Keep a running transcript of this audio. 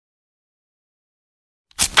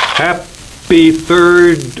Happy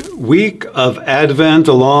third week of Advent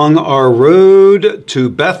along our road to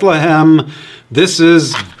Bethlehem. This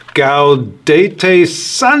is Gaudete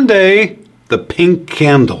Sunday, the pink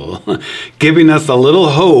candle, giving us a little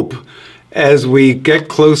hope as we get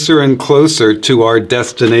closer and closer to our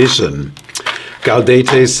destination.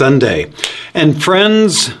 Gaudete Sunday. And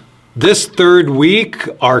friends, this third week,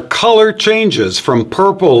 our color changes from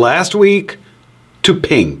purple last week to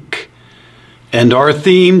pink. And our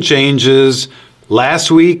theme changes. Last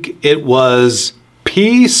week it was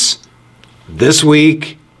peace. This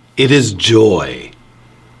week it is joy.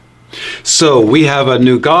 So we have a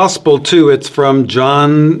new gospel too. It's from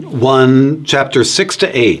John 1, chapter 6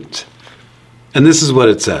 to 8. And this is what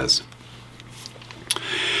it says.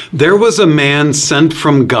 There was a man sent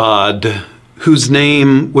from God whose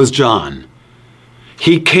name was John.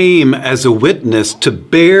 He came as a witness to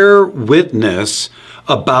bear witness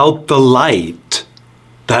about the light,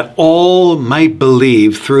 that all might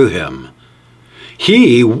believe through him.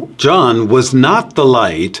 He, John, was not the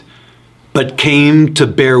light, but came to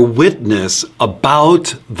bear witness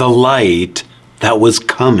about the light that was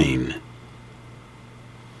coming.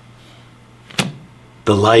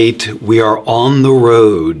 The light we are on the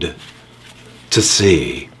road to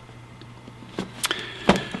see.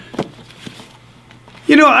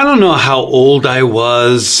 You know, I don't know how old I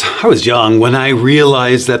was young when I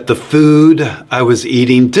realized that the food I was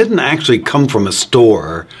eating didn't actually come from a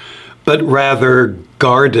store, but rather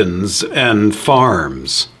gardens and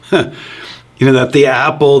farms. You know, that the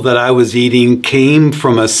apple that I was eating came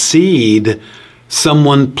from a seed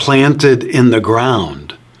someone planted in the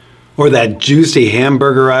ground. Or that juicy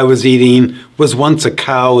hamburger I was eating was once a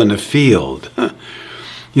cow in a field.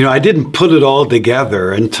 You know, I didn't put it all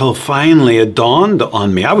together until finally it dawned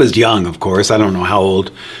on me. I was young, of course. I don't know how old,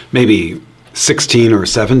 maybe 16 or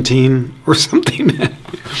 17 or something.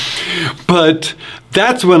 But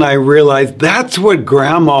that's when I realized that's what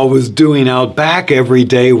Grandma was doing out back every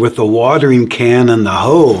day with the watering can and the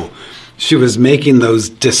hoe. She was making those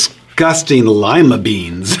disgusting lima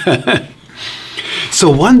beans. So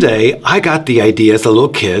one day, I got the idea as a little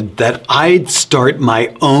kid that I'd start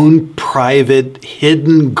my own private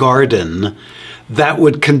hidden garden that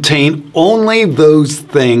would contain only those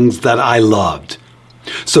things that I loved.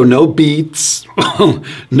 So no beets,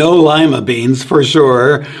 no lima beans for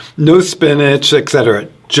sure, no spinach, etc.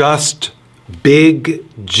 Just big,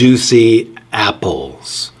 juicy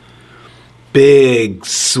apples. Big,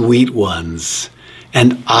 sweet ones.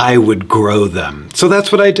 And I would grow them. So that's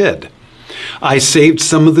what I did. I saved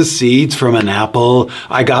some of the seeds from an apple.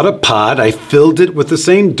 I got a pot. I filled it with the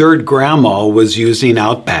same dirt Grandma was using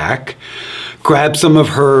out back. Grabbed some of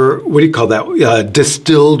her,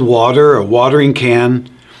 distilled water, a watering can.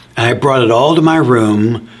 And I brought it all to my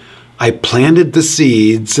room. I planted the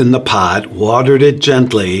seeds in the pot, watered it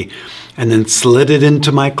gently, and then slid it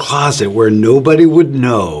into my closet where nobody would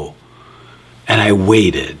know. And I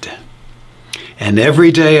waited. And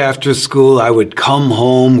every day after school, I would come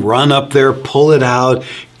home, run up there, pull it out,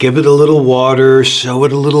 give it a little water, show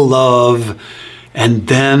it a little love. And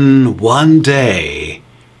then one day,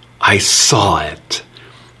 I saw it.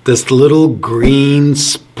 This little green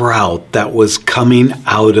sprout that was coming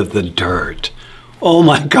out of the dirt. Oh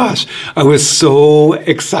my gosh, I was so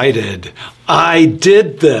excited. I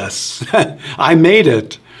did this. I made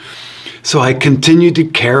it. So I continued to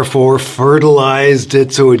care for, fertilized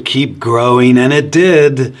it so it would keep growing, and it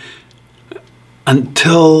did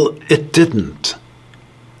until it didn't.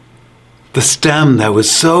 The stem that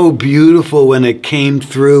was so beautiful when it came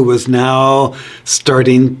through was now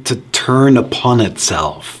starting to turn upon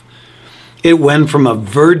itself. It went from a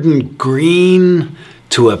verdant green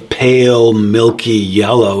to a pale, milky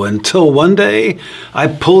yellow until one day I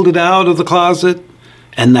pulled it out of the closet.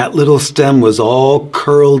 And that little stem was all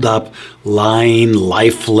curled up, lying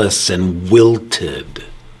lifeless and wilted.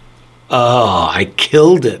 Oh, I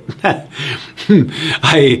killed it.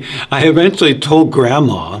 I eventually told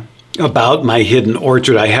Grandma about my hidden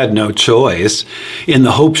orchard. I had no choice, in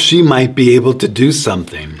the hope she might be able to do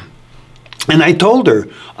something. And I told her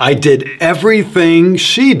I did everything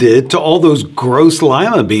she did to all those gross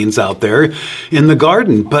lima beans out there in the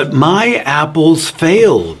garden, but my apples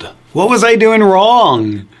failed. What was I doing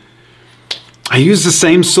wrong? I used the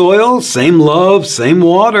same soil, same love, same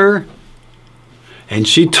water. And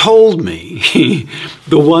she told me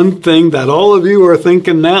the one thing that all of you are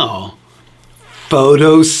thinking now,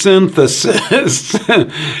 photosynthesis.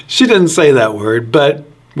 She didn't say that word, but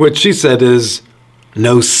what she said is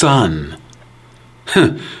no sun.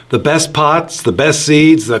 The best pots, the best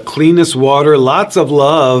seeds, the cleanest water, lots of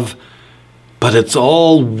love, but it's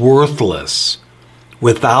all worthless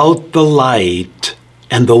without the light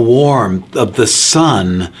and the warmth of the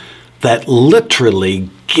sun that literally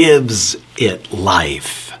gives it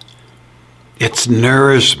life, its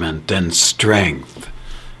nourishment and strength.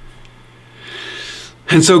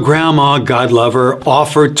 And so Grandma, God love her,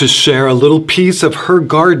 offered to share a little piece of her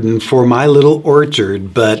garden for my little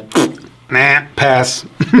orchard, but pass.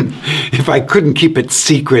 If I couldn't keep it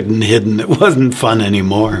secret and hidden, it wasn't fun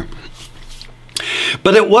anymore.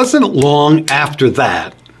 But it wasn't long after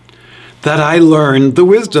that I learned the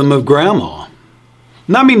wisdom of Grandma.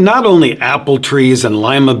 I mean, not only apple trees and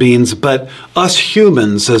lima beans, but us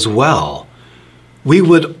humans as well. We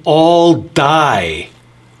would all die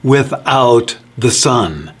without the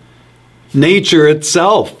sun. Nature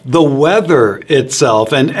itself, the weather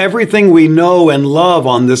itself, and everything we know and love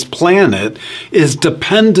on this planet is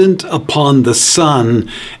dependent upon the sun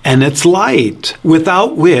and its light,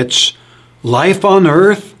 without which life on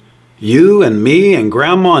earth, you and me and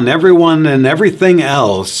Grandma and everyone and everything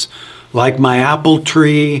else, like my apple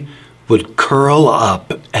tree, would curl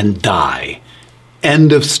up and die.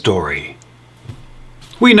 End of story.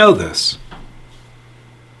 We know this.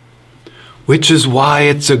 Which is why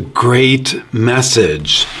it's a great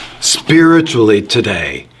message spiritually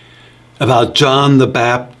today about John the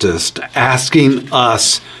Baptist asking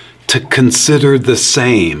us to consider the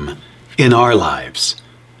same in our lives.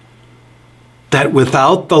 That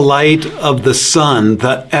without the light of the sun,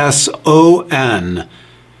 the S-O-N,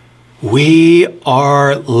 we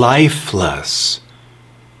are lifeless.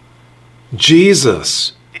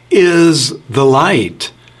 Jesus is the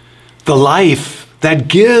light, the life that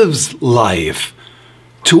gives life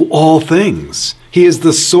to all things. He is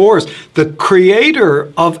the source, the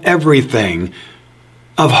creator of everything,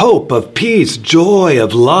 of hope, of peace, joy,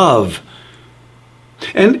 of love.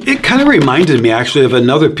 And it kind of reminded me actually of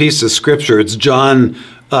another piece of scripture. It's John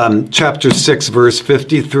chapter 6, verse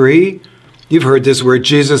 53. You've heard this, where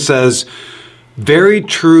Jesus says, "Very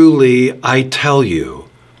truly I tell you,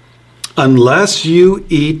 unless you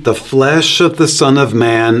eat the flesh of the Son of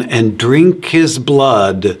Man and drink his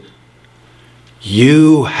blood,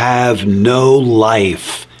 you have no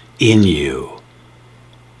life in you.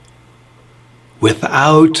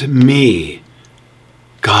 Without me,"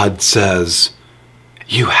 God says,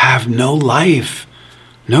 "you have no life,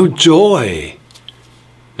 no joy,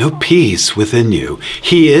 no peace within you."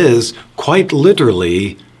 He is quite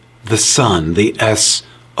literally the Son, the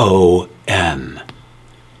S-O-N.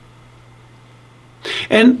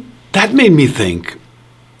 And that made me think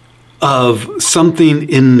of something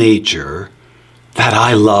in nature that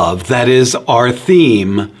I love, that is our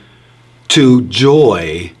theme to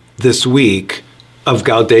joy this week of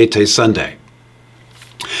Gaudete Sunday.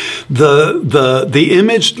 The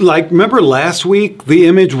image, like, remember last week, the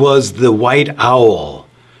image was the white owl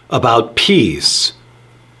about peace.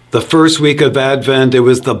 The first week of Advent, it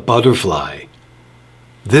was the butterfly.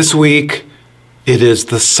 This week, it is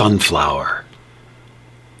the sunflower.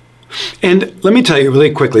 And let me tell you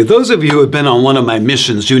really quickly, those of you who have been on one of my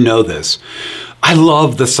missions, you know this. I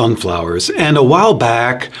love the sunflowers. And a while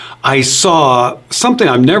back, I saw something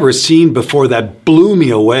I've never seen before that blew me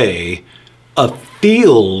away, a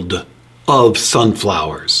field of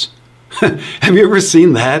sunflowers. Have you ever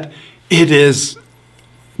seen that? It is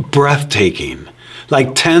breathtaking.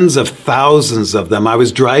 Like tens of thousands of them. I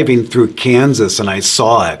was driving through Kansas and I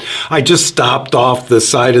saw it. I just stopped off the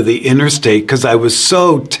side of the interstate because I was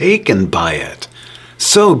so taken by it.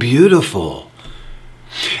 So beautiful.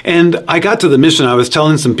 And I got to the mission, I was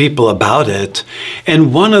telling some people about it,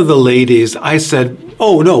 and one of the ladies, I said,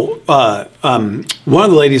 one of the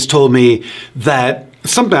ladies told me that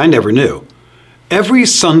something I never knew. Every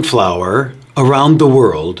sunflower around the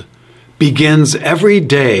world begins every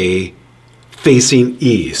day facing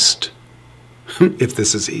east, if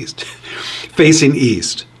this is east, facing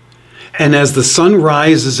east. And as the sun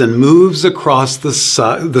rises and moves across the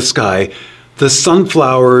sky, the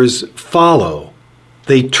sunflowers follow.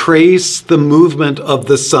 They trace the movement of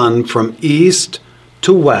the sun from east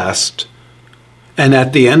to west. And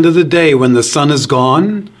at the end of the day, when the sun is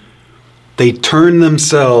gone, they turn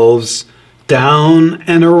themselves down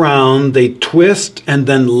and around. They twist and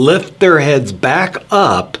then lift their heads back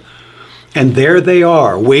up. And there they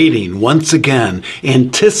are, waiting once again,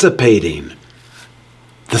 anticipating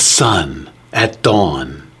the sun at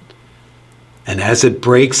dawn. And as it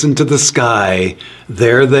breaks into the sky,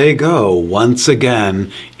 there they go, once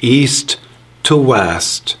again, east to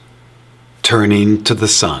west, turning to the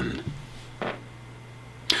sun.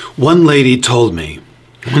 One lady told me,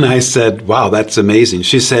 when I said, wow, that's amazing,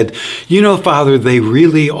 she said, you know, Father, they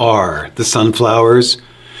really are, the sunflowers.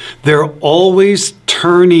 They're always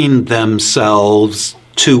turning themselves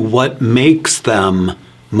to what makes them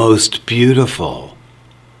most beautiful.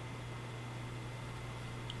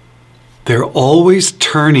 They're always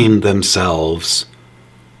turning themselves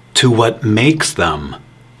to what makes them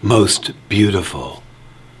most beautiful.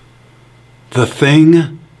 The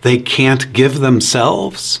thing they can't give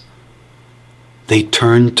themselves, they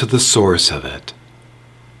turn to the source of it.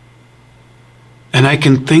 And I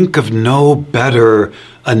can think of no better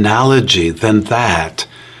analogy than that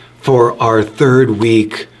for our third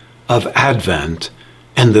week of Advent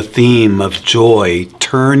and the theme of joy,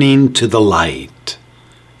 turning to the light.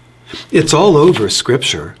 It's all over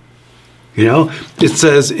Scripture. You know, it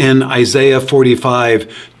says in Isaiah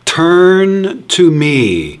 45, "Turn to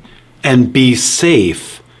me and be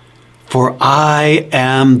safe, for I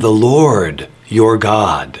am the Lord your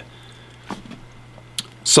God."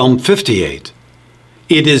 Psalm 58,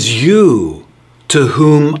 "It is you to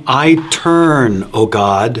whom I turn, O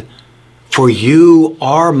God, for you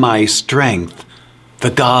are my strength, the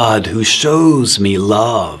God who shows me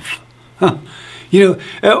love." You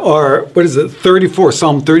know, or what is it, 34,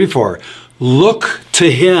 Psalm 34, "Look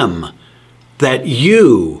to him that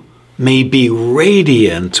you may be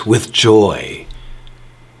radiant with joy."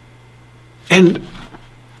 And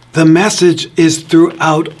the message is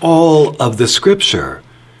throughout all of the Scripture.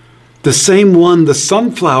 The same one the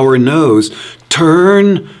sunflower knows,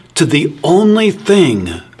 turn to the only thing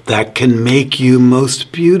that can make you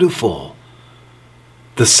most beautiful.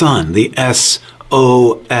 The Son, the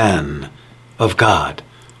S-O-N of God.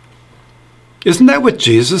 Isn't that what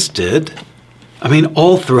Jesus did? I mean,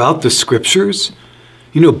 all throughout the Scriptures.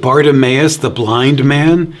 You know, Bartimaeus, the blind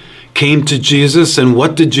man, came to Jesus, and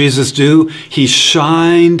what did Jesus do? He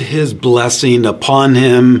shined his blessing upon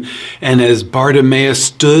him, and as Bartimaeus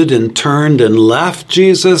stood and turned and left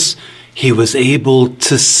Jesus, he was able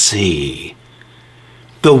to see.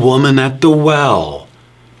 The woman at the well,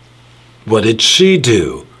 what did she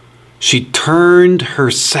do? She turned her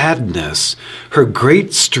sadness, her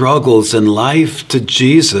great struggles in life to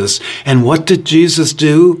Jesus, and what did Jesus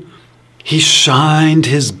do? He shined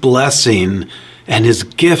his blessing and his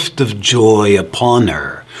gift of joy upon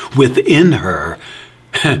her, within her,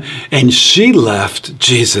 and she left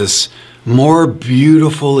Jesus more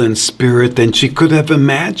beautiful in spirit than she could have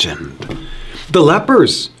imagined. The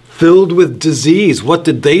lepers, filled with disease, what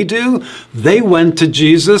did they do? They went to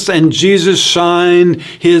Jesus, and Jesus shined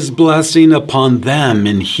his blessing upon them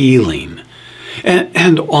in healing,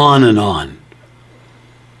 and on and on.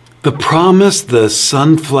 The promise the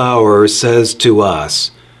sunflower says to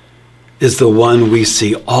us is the one we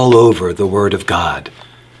see all over the Word of God.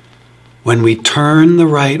 When we turn the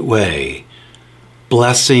right way,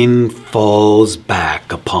 blessing falls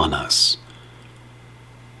back upon us.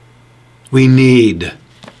 We need,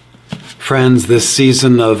 friends, this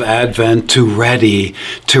season of Advent to ready,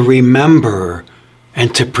 to remember,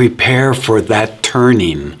 and to prepare for that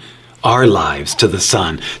turning our lives to the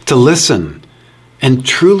Son, to listen and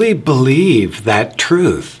truly believe that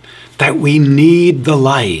truth, that we need the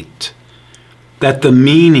light, that the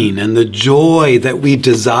meaning and the joy that we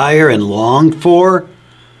desire and long for,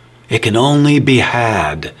 it can only be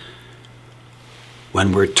had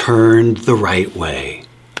when we're turned the right way.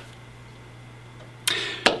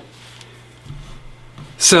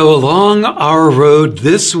 So along our road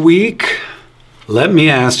this week, let me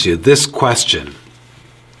ask you this question.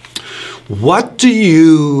 What do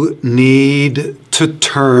you need to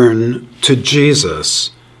turn to Jesus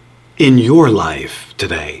in your life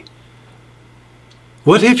today?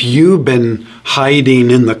 What have you been hiding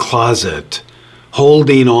in the closet,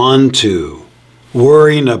 holding on to,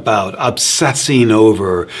 worrying about, obsessing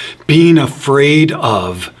over, being afraid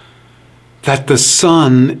of, that the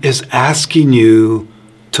Son is asking you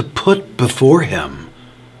to put before him,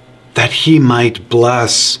 that he might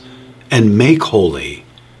bless and make holy?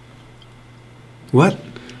 What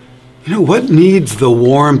needs the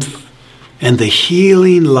warmth and the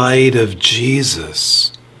healing light of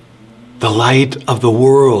Jesus, the light of the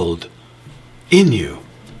world in you?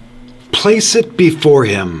 Place it before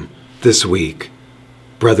him this week,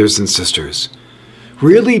 brothers and sisters.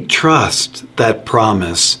 Really trust that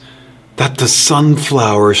promise that the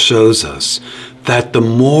sunflower shows us, that the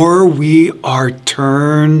more we are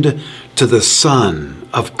turned to the Son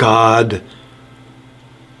of God,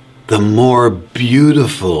 the more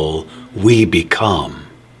beautiful we become.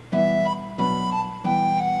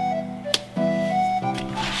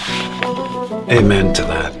 Amen to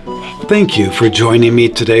that. Thank you for joining me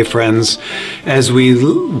today, friends, as we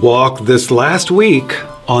walk this last week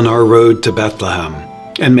on our road to Bethlehem.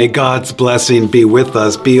 And may God's blessing be with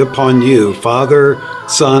us, be upon you, Father,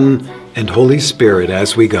 Son, and Holy Spirit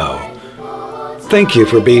as we go. Thank you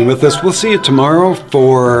for being with us. We'll see you tomorrow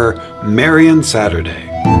for Marian Saturday.